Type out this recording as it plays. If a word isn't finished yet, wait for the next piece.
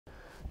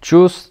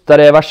Čus,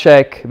 tady je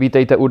Vašek,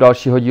 vítejte u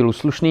dalšího dílu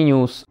Slušný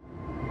news.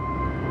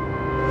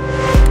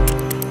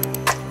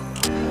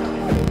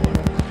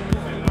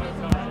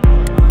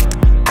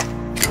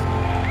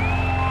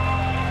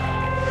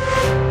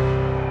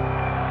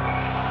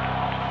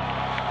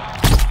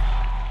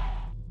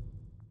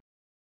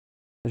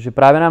 Takže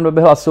právě nám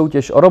doběhla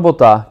soutěž o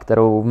robota,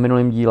 kterou v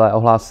minulém díle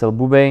ohlásil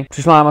Buby.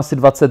 Přišlo nám asi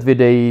 20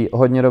 videí,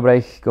 hodně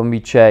dobrých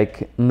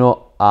kombíček,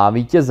 no a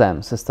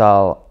vítězem se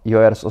stal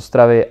Jojer z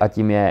Ostravy a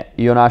tím je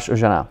Jonáš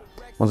Ožana.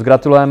 Moc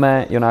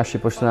gratulujeme, Jonáši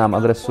pošle nám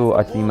adresu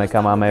a víme,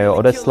 kam máme jo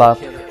odeslat.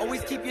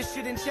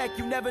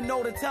 You never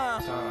know the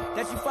time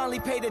that you finally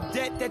pay the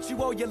debt that you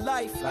owe your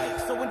life.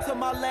 So until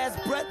my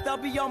last breath,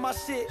 I'll be on my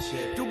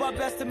shit. Do my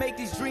best to make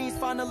these dreams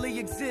finally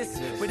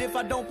exist. But if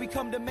I don't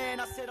become the man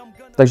I said I'm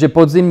gonna. Takže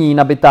podzimní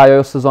nabitá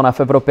jojo sezóna v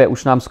Evropě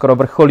už nám skoro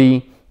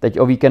vrcholí. Teď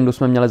o víkendu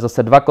jsme měli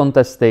zase 2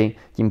 kontesty.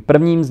 Tím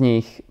prvním z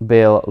nich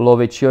byl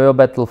Lovič Yoyo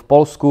Battle v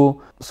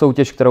Polsku,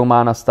 soutěž, kterou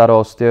má na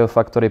starost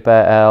YoyoFactory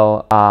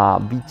PL, a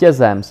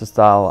vítězem se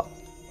stal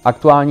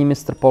aktuální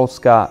mistr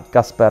Polska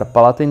Kasper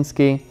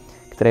Palatinsky,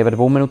 který ve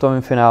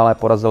 2minutovém finále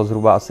porazil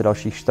zhruba asi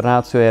dalších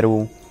 14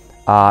 jojerů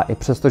a i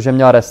přesto, že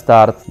měl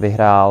restart,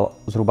 vyhrál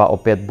zhruba o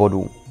 5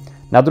 bodů.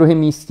 Na druhém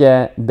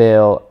místě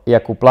byl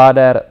Jakub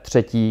Láder,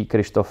 třetí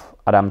Krištof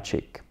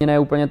Adamčík. Ne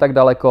úplně tak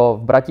daleko,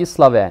 v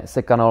Bratislavě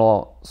se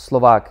konalo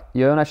Slovak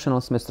Yoyo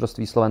Nationals,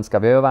 mistrovství Slovenska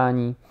v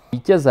jojování.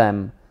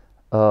 Vítězem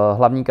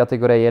hlavní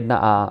kategorie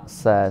 1A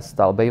se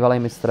stal bývalý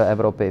mistr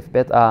Evropy v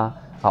 5A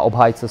a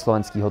obhájce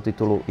slovenského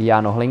titulu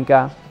Jan Novotný.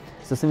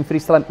 Se svým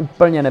freestylem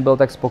úplně nebyl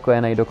tak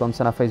spokojený,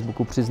 dokonce na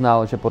Facebooku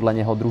přiznal, že podle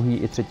něho druhý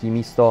i třetí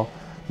místo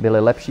byly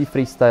lepší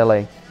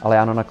freestyly, ale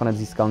Jano nakonec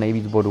získal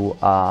nejvíc bodů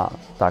a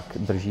tak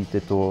drží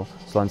titul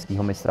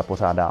slovenského mistra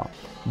pořád dál.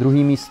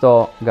 Druhý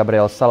místo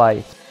Gabriel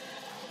Salaj.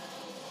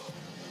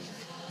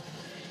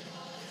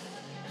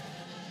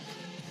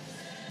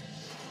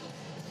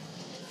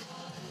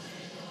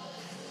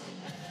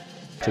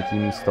 Třetí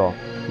místo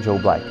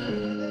Joe Black.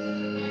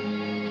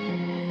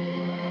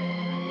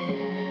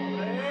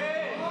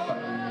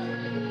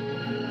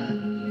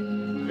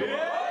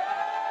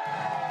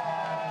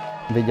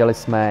 Viděli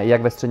jsme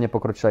jak ve středně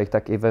pokročilých,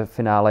 tak i ve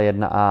finále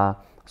 1A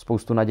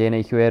spoustu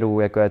nadějných jojerů,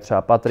 jako je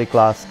třeba Patrik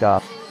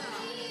Láska,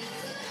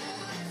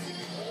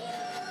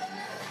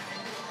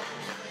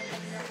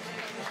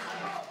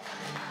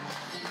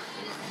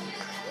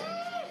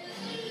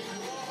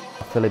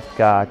 Filip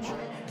Tkáč,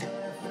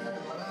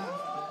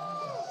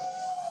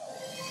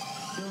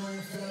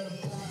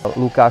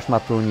 Lukáš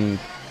Matulník,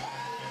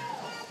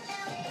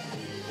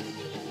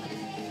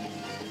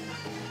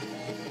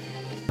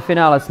 v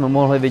finále jsme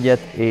mohli vidět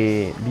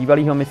i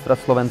bývalýho mistra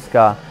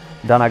Slovenska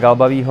Dana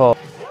Galbavýho.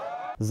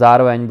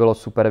 Zároveň bylo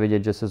super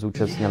vidět, že se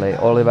zúčastnili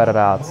Oliver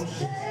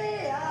Rác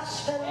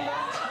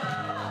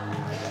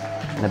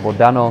nebo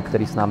Dano,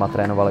 který s náma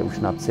trénovali už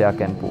na CIA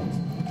Campu.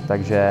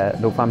 Takže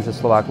doufám, že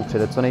Slováků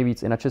přijde co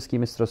nejvíc i na české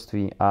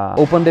mistrovství. A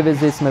Open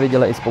divizi jsme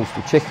viděli i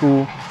spoustu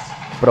Čechů.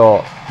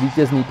 Pro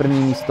vítězný první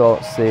místo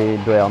si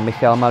dojel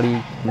Michal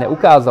Malý,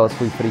 neukázal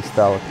svůj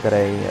freestyle,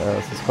 který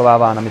se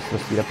schovává na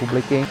mistrovství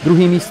republiky.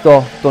 Druhý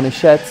místo Tony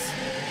Šec.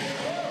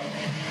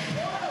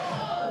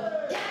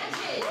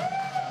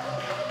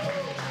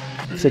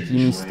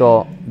 Třetí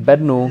místo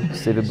bednu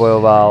si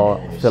vybojoval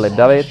Filip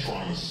David.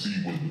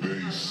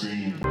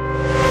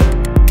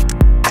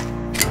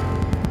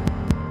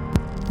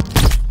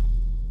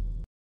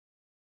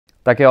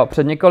 Tak jo,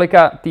 před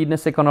několika týdny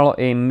se konalo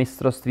i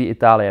mistrovství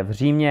Itálie v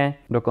Římě,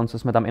 dokonce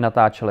jsme tam i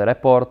natáčeli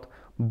report.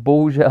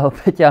 Bohužel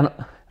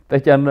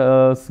Peťan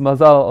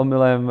smazal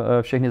omylem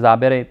všechny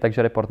záběry,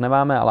 takže report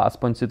nemáme, ale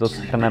aspoň si to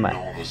shrneme.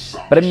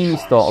 První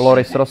místo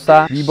Loris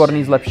Rosa,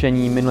 výborný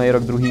zlepšení, minulý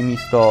rok druhý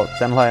místo,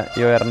 tenhle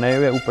jojer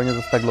nejuje úplně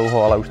zase tak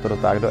dlouho, ale už to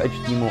dotáhl do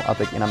Edge týmu a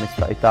teď i na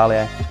mistra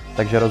Itálie,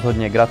 takže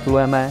rozhodně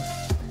gratulujeme.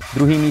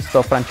 Druhý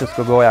místo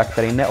Francesco Goya,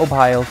 který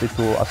neobhájil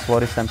titul a s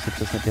Lorisem si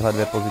přesně tyhle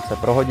 2 pozice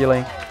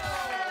prohodili.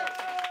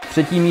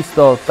 Třetí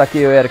místo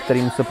taky jojer,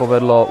 kterým se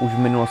povedlo už v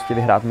minulosti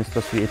vyhrát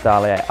mistrovství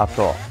Itálie, a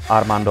to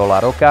Armando La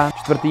Rocca.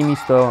 Čtvrtý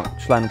místo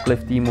člen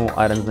Cliff týmu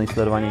a jeden z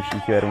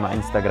nejsledovanějších jojerů na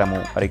Instagramu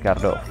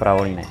Riccardo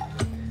Fravolini.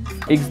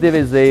 X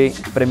divizi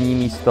první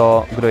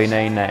místo kdo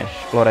jiný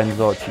než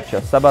Lorenzo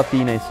Ciccia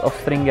Sabatini s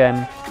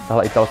Offstringem,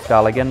 tahle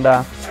italská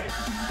legenda.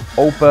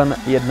 Open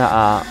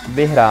 1A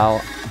vyhrál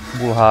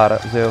Bulhár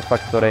z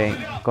YoyoFactory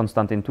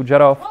Konstantin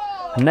Tudžarov.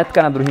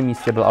 Hnedka na druhém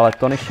místě byl ale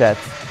Tony Šec.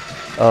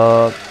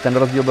 Ten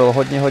rozdíl byl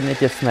hodně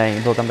těsný,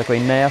 byl tam takový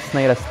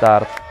nejasný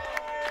restart,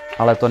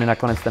 ale Tony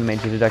nakonec ten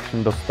Major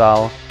Reduction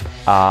dostal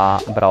a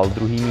bral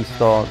druhý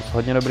místo s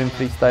hodně dobrým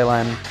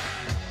freestylem.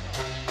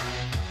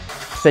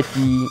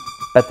 Třetí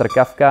Petr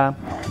Kafka,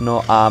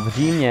 no a v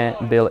Římě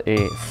byl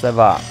i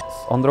Seva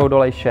s Ondrou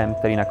Dolejšem,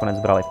 který nakonec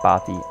brali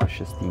 5. a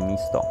 6.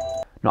 místo.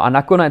 No a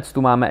nakonec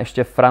tu máme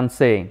ještě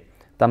Francii.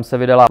 Tam se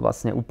vydala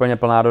vlastně úplně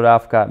plná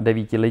dodávka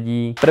 9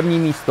 lidí. První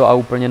místo a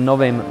úplně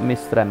novým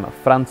mistrem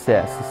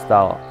Francie se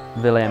stal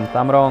William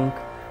Tamrong.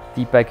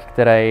 týpek,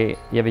 který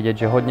je vidět,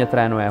 že hodně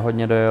trénuje,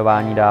 hodně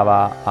dojování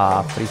dává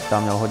a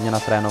freestyle měl hodně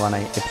natrénovaný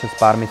i přes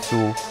pár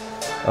misů.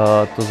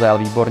 To zajel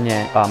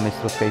výborně a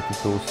mistrovský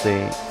titul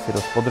si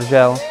dost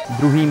podržel.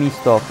 Druhý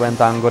místo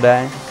Quentin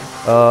Godet.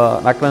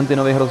 Na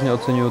Quentinovi hrozně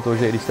oceňuju to,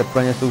 že když se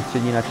plně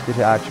soustředí na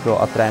 4Ačko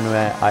a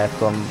trénuje a je v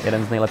tom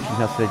jeden z nejlepších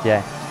na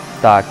světě,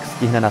 tak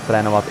stihne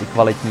natrénovat i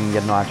kvalitní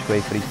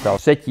jednoáčkový freestyle.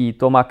 Třetí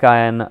Thomas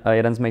Cahen,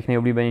 jeden z mých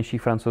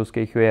nejoblíbenějších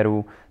francouzských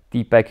yoyerů,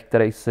 týpek,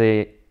 který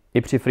si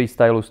i při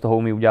freestylu z toho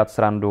umí udělat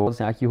srandu. Z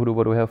nějakého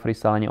důvodu jeho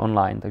freestyle není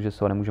online, takže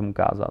se ho nemůžeme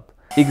ukázat.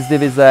 X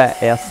divize,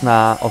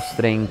 jasná,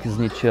 off-string,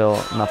 zničil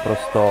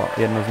naprosto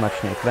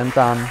jednoznačně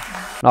Quentin.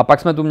 No a pak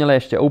jsme tu měli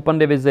ještě Open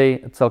divizi,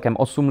 celkem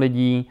 8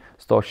 lidí,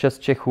 z toho 6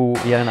 Čechů,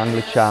 1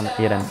 Angličan,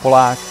 1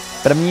 Polák.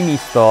 První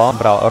místo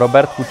bral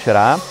Robert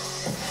Kučera.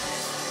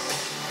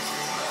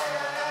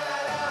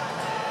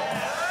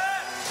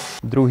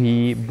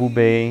 Druhý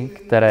Buby,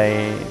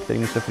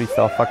 který se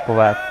freestyle fakt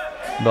povedl.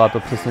 Byla to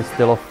přesně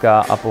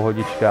stylovka a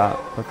pohodička,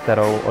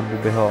 kterou od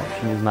Bubyho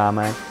všichni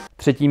známe.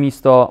 Třetí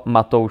místo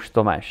Matouš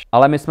Tomeš.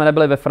 Ale my jsme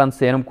nebyli ve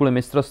Francii jenom kvůli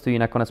mistrovství,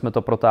 nakonec jsme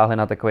to protáhli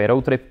na takový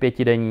road trip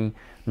 5denní.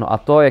 No a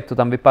to, jak to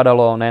tam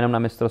vypadalo, nejenom na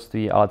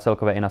mistrovství, ale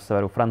celkově i na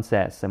severu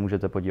Francie, se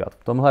můžete podívat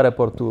v tomhle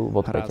reportu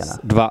od Peťana.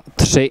 2,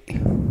 3.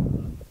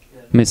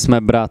 My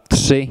jsme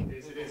bratři.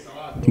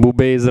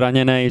 Buby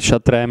zraněný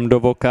šatrem do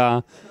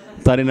voka.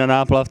 Tady na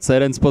náplavce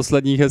jeden z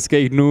posledních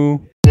hezkých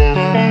dnů.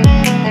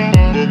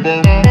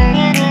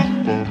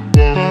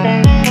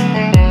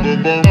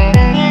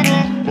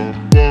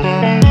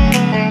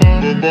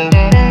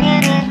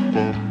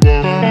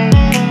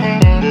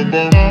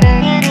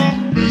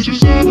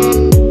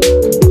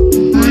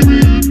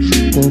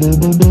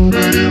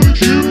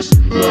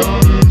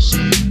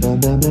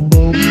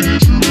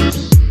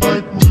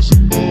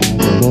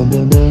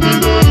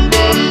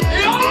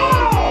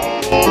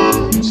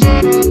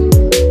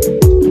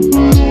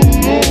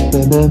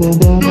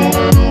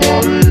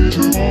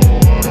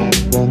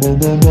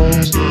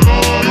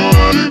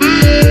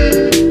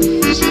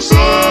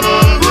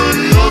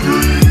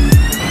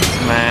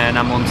 Jsme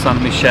na Mont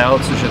Saint-Michel,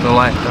 což je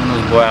tohle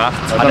pevnost boja.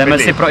 A jdeme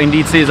si pro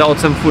Indíci za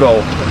otcem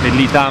Furou.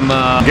 Bydlí tam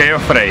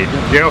YoyoFactory.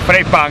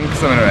 YoyoFactory Punk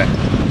se jmenuje.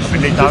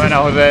 Bydlítáme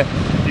nahoře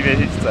v té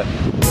věžičce.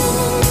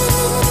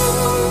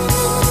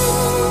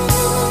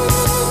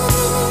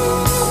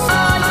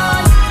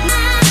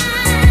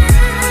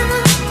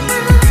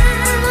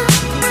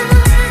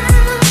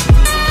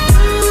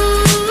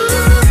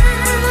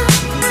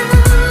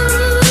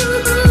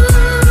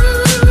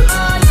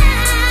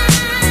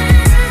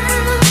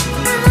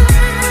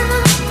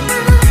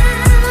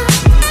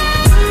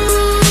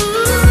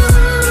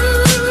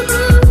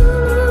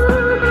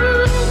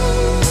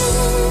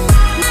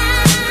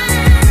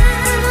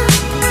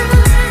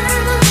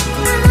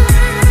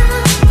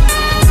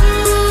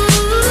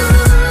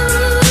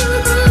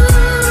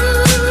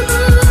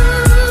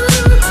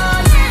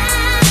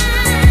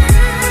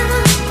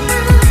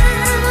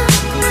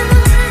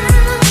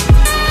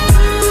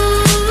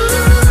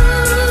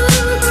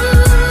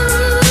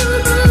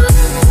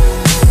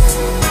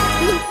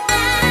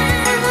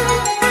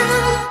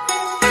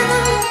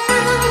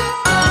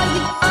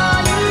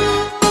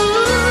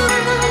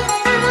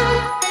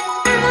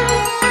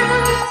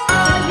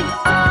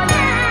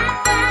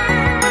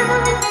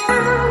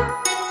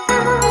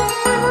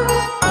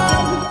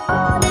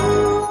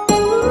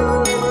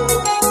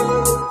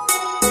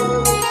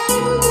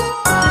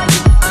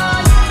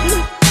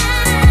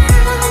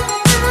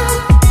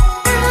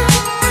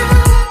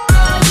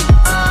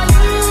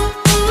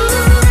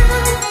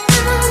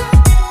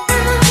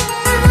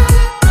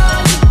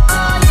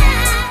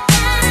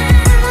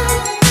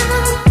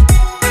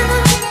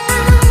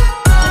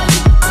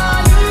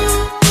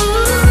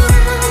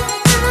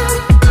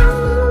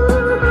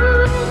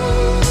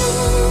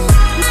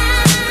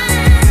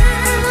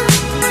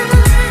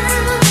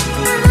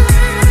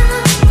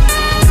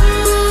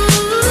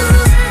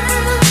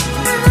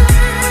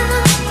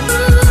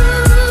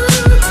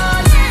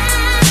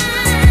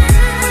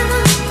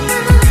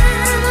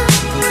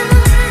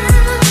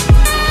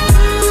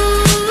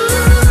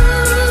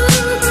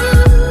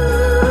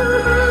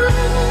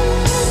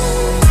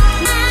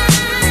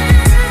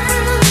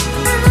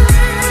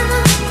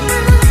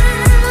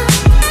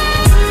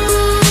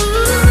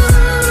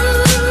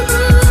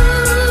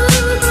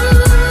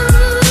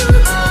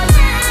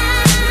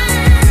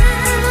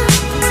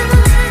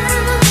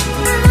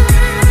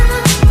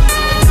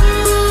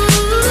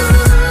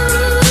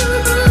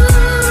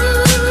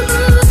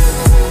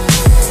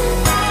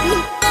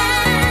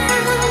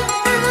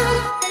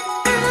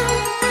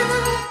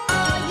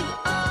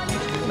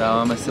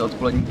 Dáváme si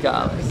odpolední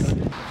kávy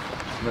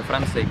ve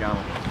Francii, kámo.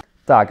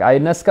 Tak a i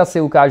dneska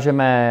si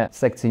ukážeme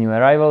sekci New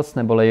Arrivals,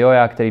 neboli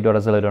Joja, který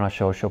dorazili do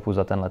našeho shopu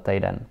za tenhle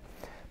týden.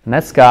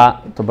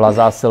 Dneska to byla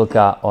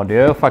zásilka od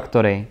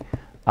YoyoFactory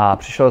a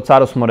přišlo docela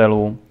dost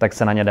modelů, tak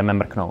se na ně jdeme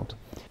mrknout.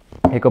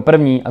 Jako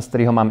první, a z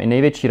kterého mám i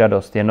největší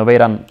radost, je nový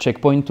run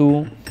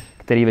checkpointů,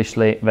 který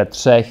vyšly ve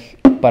 3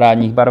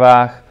 parádních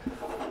barvách.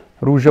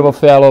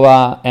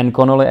 Růžovo-fialová N.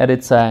 Connolly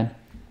edice,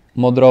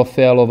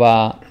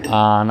 modro-fialová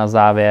a na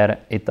závěr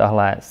i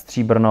tahle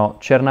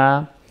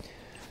stříbrno-černá.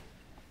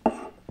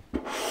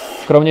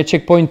 Kromě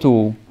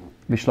checkpointů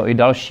vyšlo i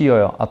další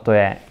jojo a to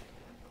je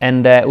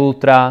ND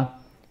Ultra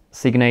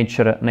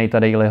Signature Nate'a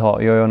Dalyho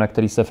jojo, na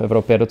který se v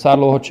Evropě docela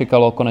dlouho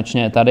čekalo,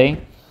 konečně je tady.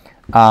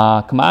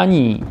 A k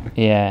mání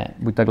je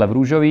buď takhle v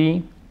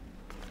růžový,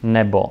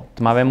 nebo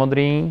tmavě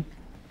modrý,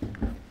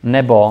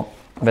 nebo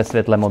ve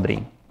světle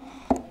modrý.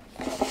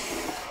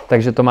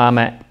 Takže to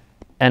máme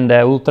ND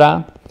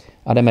Ultra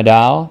a jdeme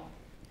dál.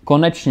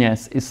 Konečně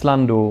z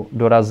Islandu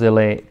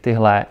dorazily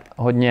tyhle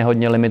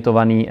hodně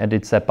limitované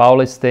edice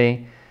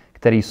Paulisty,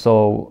 které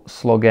jsou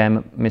s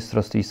logem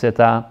mistrovství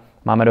světa.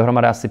 Máme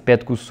dohromady asi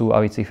 5 kusů a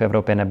víc jich v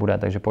Evropě nebude,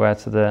 takže pokud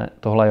chcete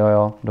tohle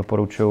jojo,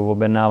 doporučuji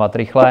objednávat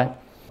rychle.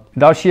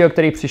 Další jojo,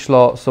 který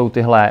přišlo, jsou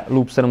tyhle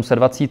Loop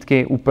 720,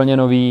 úplně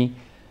nový.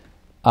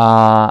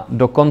 A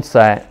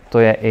dokonce to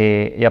je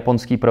i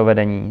japonský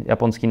provedení,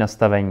 japonský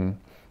nastavení.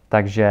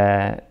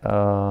 Takže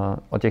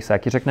o těch se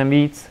taky řekneme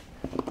víc.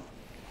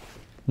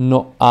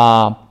 No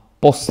a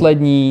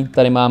poslední,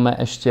 tady máme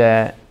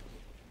ještě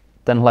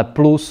tenhle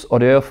plus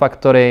od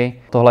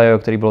YoyoFactory. Tohle jojo,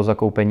 který bylo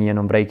zakoupení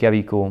jenom v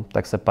Reykjavíku,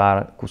 tak se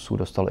pár kusů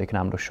dostalo i k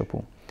nám do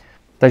shopu.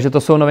 Takže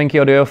to jsou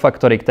novinky od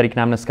YoyoFactory, které k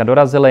nám dneska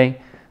dorazily.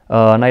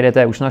 Najdete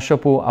je už na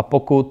shopu a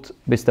pokud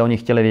byste o nich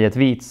chtěli vědět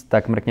víc,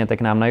 tak mrkněte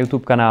k nám na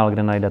YouTube kanál,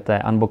 kde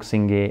najdete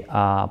unboxingy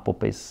a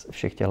popis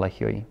všech těchto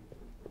jojí.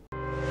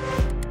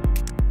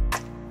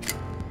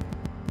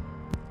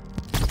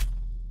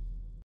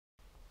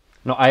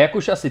 No a jak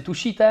už asi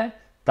tušíte,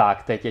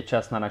 tak teď je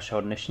čas na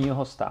našeho dnešního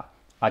hosta.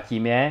 A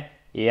tím je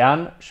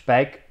Jan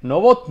Špek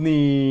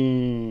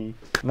Novotný.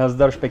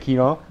 Nazdar,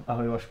 Špekíno.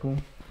 Ahoj, Vašku.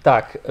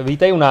 Tak,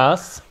 vítej u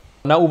nás.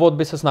 Na úvod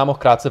by se s námi mohl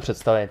krátce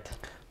představit.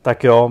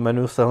 Tak jo,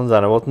 jmenuji se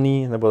Honza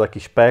Novotný, nebo taky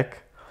Špek.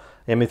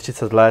 Je mi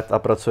 30 let a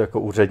pracuji jako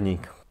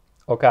úředník.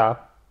 OK.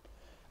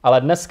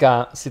 Ale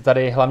dneska si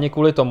tady hlavně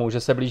kvůli tomu, že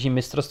se blíží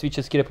mistrovství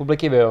České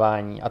republiky v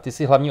jojování a ty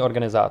jsi hlavní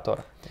organizátor.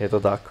 Je to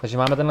tak. Takže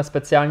máme tenhle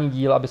speciální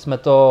díl, aby jsme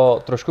to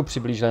trošku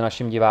přiblížili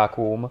našim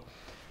divákům.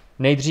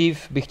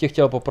 Nejdřív bych tě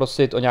chtěl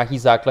poprosit o nějaký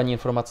základní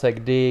informace,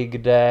 kdy,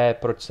 kde,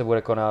 proč se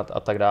bude konat a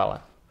tak dále.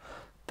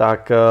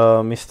 Tak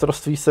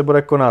mistrovství se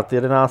bude konat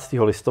 11.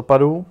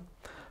 listopadu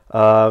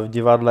v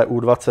divadle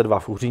U22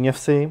 v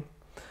Uříněvsi.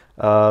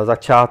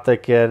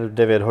 Začátek je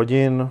 9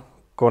 hodin,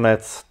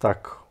 konec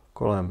tak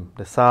kolem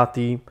 10.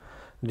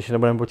 Když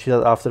nebudeme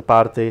počítat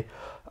afterparty,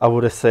 a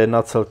bude se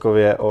jednat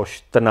celkově o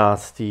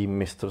 14.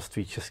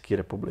 mistrovství České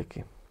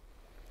republiky.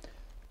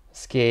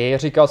 Hezky.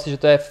 Říkal jsi, že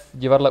to je v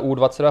divadle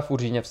U22 v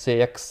Uříněvsi.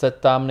 Jak se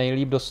tam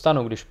nejlíp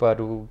dostanu, když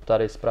pojedu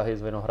tady z Prahy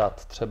z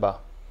Vinohrad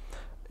třeba?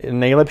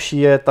 Nejlepší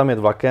je tam jet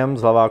vlakem,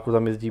 z Hlaváku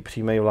tam jezdí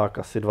přímý vlak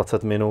asi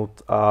 20 minut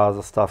a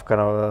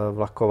zastávka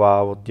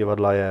vlaková od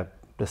divadla je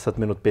 10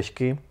 minut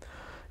pěšky.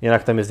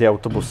 Jinak tam jezdí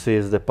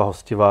autobusy z depa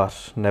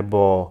Hostivař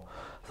nebo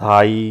z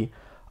Hájí.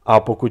 A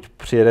pokud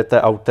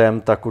přijedete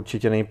autem, tak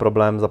určitě není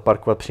problém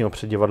zaparkovat přímo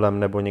před divadlem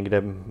nebo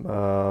někde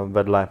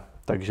vedle,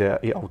 takže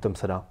i autem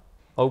se dá.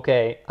 OK.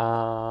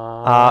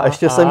 A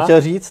ještě jsem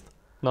chtěl říct,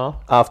 no?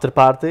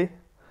 afterparty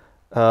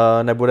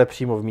nebude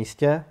přímo v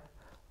místě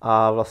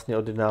a vlastně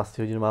od 11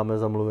 hodin máme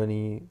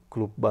zamluvený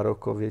klub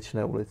Baroko v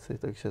Věčné ulici,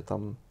 takže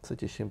tam se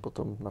těším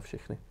potom na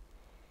všechny.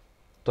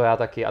 To já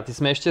taky. A ty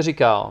jsi mi ještě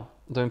říkal,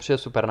 to mi přijde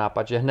super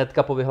nápad, že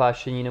hnedka po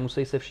vyhlášení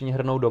nemusí se všichni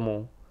hrnout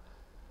domů,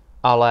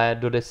 ale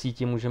do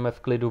 10 můžeme v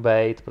klidu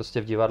bejt,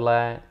 prostě v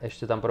divadle,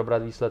 ještě tam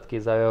probrat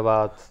výsledky,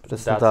 zajovat,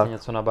 Přesně dát tak. si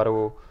něco na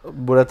baru.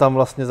 Bude tam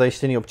vlastně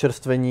zajištěný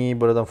občerstvení,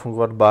 bude tam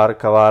fungovat bar,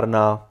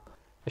 kavárna.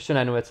 Ještě na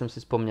jednu věc jsem si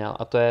vzpomněl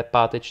a to je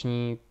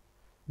páteční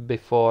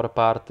before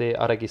party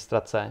a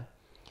registrace.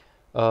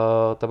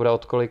 To bude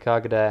od kolika,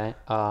 kde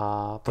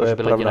a proč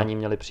by lidi na ní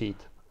měli přijít?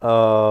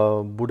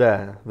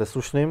 Bude ve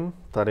Slušným,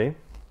 tady,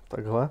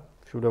 takhle,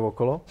 všude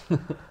okolo.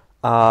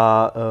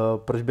 A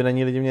proč by na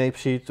ní lidi měli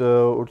přijít?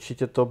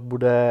 Určitě to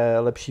bude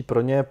lepší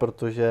pro ně,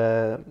 protože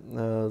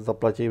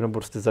zaplatí, nebo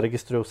prostě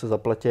zaregistrují se,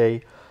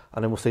 zaplatí a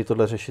nemusí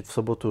tohle řešit v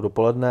sobotu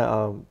dopoledne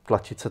a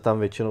tlačit se tam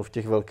většinou v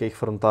těch velkých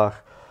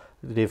frontách,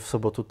 kdy v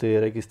sobotu ty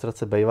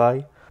registrace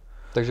bývají.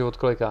 Takže od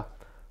kolika?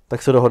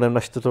 Tak se dohodneme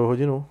na 4.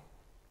 hodinu.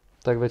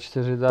 Tak ve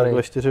 4 tady. Tak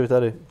ve 4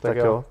 tady. Tak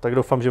jo. jo. Tak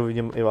doufám, že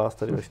uvidím i vás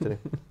tady ve 4.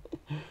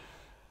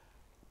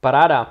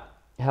 Paráda.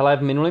 Hele,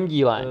 v minulém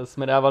díle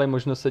jsme dávali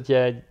možnost se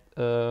tě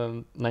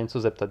na něco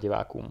zeptat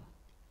divákům.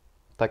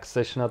 Tak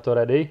seš na to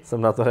ready?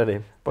 Jsem na to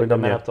ready. Pojď na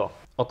mě. Na to.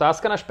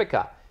 Otázka na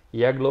Špeka.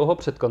 Jak dlouho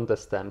před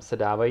kontestem se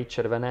dávají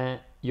červené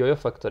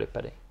YoyoFactory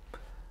pady?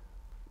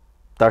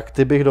 Tak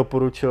ty bych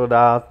doporučil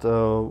dát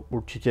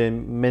určitě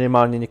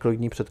minimálně několik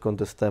dní před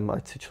kontestem,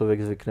 ať si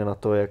člověk zvykne na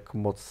to, jak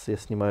moc je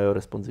s nimi jojo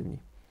responsivní.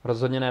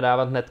 Rozhodně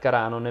nedávat hnedka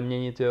ráno,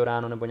 neměnit jojo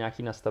ráno nebo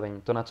nějaký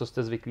nastavení. To, na co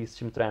jste zvyklí, s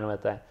čím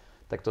trénujete,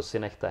 tak to si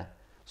nechte.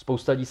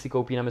 Spousta lidí si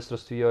koupí na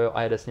mistrovství jojo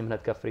a jede s ním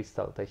hnedka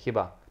freestyle. To je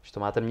chyba. Když to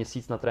máte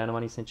měsíc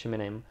natrénovaný s něčím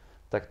jiným,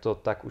 tak to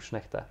tak už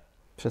nechte.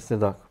 Přesně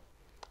tak.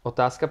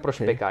 Otázka pro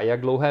Špeka.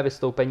 Jak dlouhé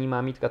vystoupení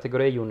má mít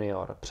kategorie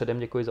junior? Předem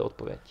děkuji za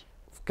odpověď.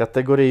 V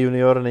kategorii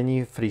junior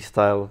není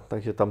freestyle,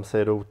 takže tam se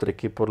jedou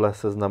triky podle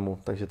seznamu,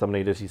 takže tam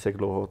nejde říct, jak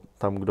dlouho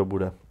tam kdo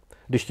bude.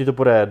 Když ti to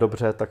bude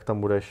dobře, tak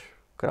tam budeš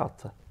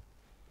krátce.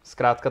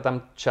 Zkrátka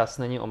tam čas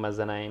není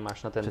omezený,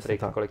 máš na ten Přesně trik,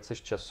 tak. kolik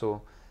chceš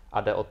času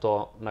a jde o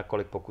to, na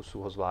kolik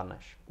pokusů ho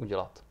zvládneš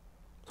udělat.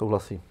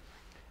 Souhlasí.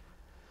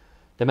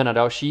 Jdeme na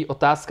další.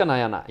 Otázka na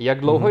Jana. Jak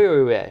dlouho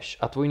jojuješ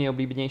a tvůj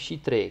nejoblíbenější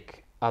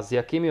trik a s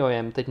jakým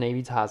jojem teď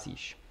nejvíc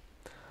házíš?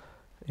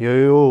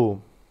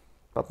 Joju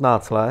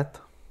 15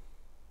 let.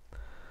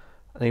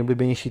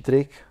 Nejoblíbenější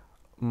trik?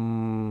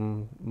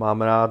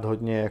 Mám rád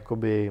hodně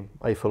jakoby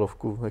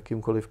Eiffelovku v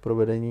jakýmkoliv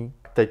provedení.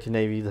 Teď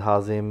nejvíc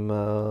házím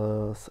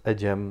s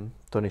edgem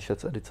Tony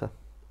Sheds edice.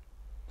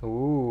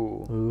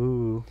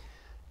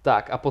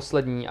 Tak a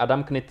poslední,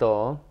 Adam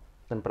Knitl,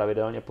 ten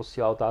pravidelně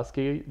posílá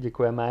otázky,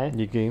 děkujeme.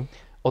 Díky.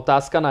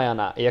 Otázka na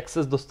Jana. Jak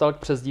ses dostal k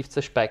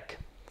přezdívce Shpek?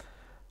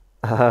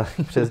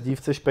 K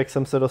přezdívce Shpek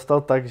jsem se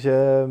dostal tak,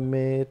 že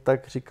mi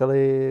tak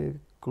říkali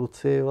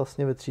kluci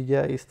vlastně ve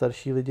třídě i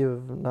starší lidi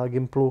na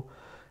Gimplu,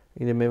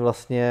 kdy mi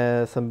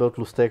vlastně jsem byl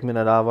tlustý, jak mi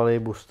nadávali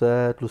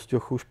buřte,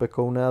 tlusťochu,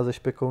 špekoune a ze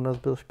špekoune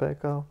byl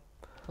Shpek a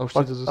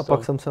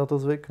pak jsem se na to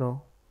zvyk,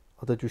 no.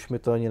 A teď už mi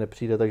to ani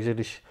nepřijde, takže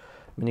když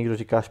mi někdo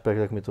říká Shpek,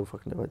 tak mi to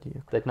fakt nevadí.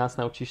 Jako. Teď nás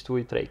naučíš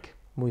tvůj trik.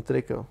 Můj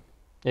trik, jo.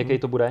 Jaký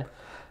to bude?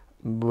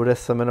 Bude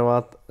se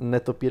jmenovat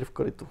netopír v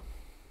korytu.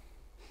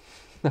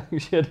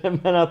 Takže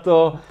jdeme na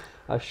to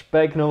a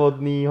Shpek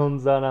Novotný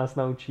Honza nás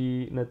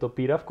naučí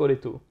netopíra v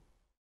korytu.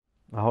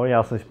 Ahoj,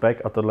 já jsem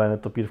Shpek a tohle je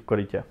netopír v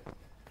korytě.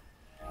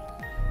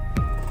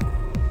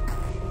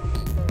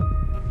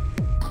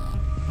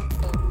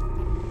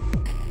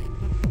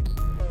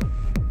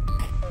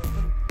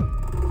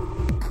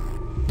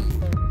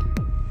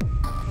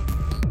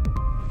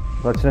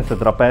 Začne se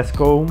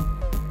trapézkou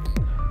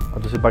a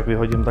to si pak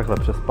vyhodím takhle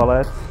přes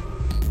palec.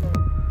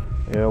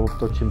 Jo,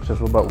 točím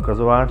přes oba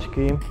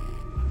ukazováčky.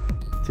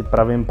 Si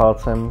pravým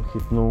palcem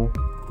chytnu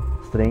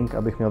string,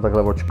 abych měl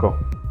takhle očko.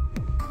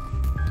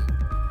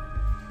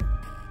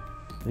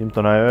 Vidím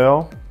to na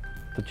jojo,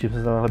 točím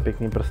se takhle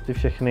pěkný prsty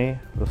všechny,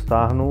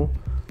 roztáhnu,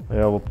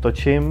 jo,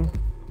 obtočím,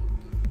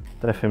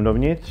 trefím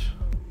dovnitř,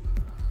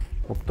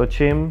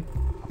 obtočím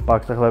a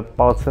pak takhle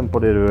palcem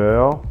podjedu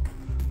jojo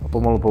a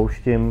pomalu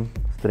pouštím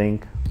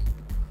string,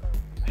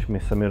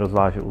 až se mi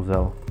rozváže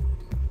uzel.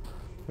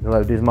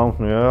 Takhle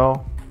dismountnu jojo,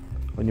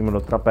 hodím ho do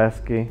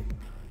trapézky,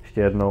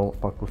 ještě jednou,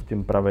 pak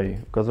pustím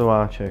pravý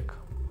ukazováček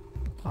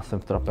a jsem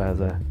v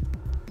trapéze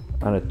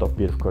a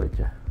netopír v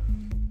korytě.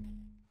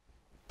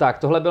 Tak,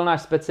 tohle byl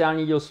náš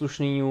speciální díl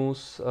Slušný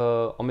news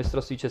o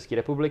mistrovství České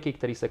republiky,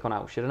 který se koná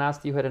už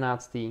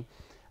 11.11.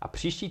 A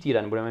příští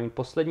týden budeme mít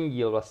poslední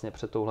díl vlastně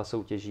před touhle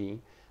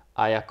soutěží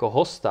a jako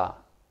hosta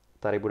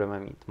tady budeme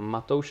mít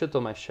Matouše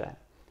Tomeše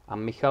a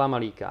Michala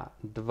Malíka,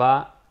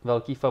 dva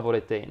velký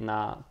favority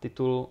na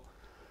titul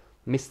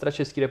mistra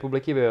České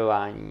republiky v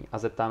jojování a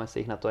zeptáme se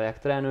jich na to, jak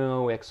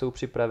trénujou, jak jsou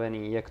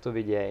připravení, jak to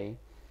vidějí.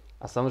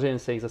 A samozřejmě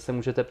se jich zase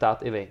můžete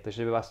ptát i vy.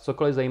 Takže by vás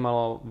cokoliv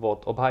zajímalo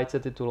od obhájce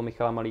titulu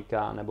Michala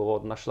Malíka nebo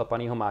od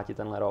našlapanýho Máti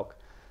tenhle rok,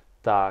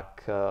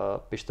 tak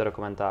pište do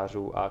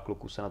komentářů a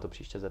kluků se na to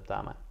příště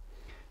zeptáme.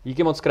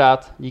 Díky moc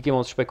krát, díky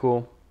moc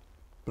Špeku.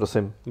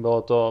 Prosím.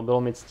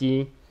 Bylo mi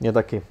ctí. Mě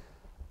taky.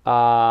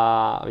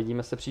 A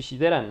vidíme se příští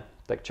týden.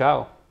 Tak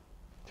čau.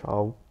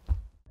 Čau.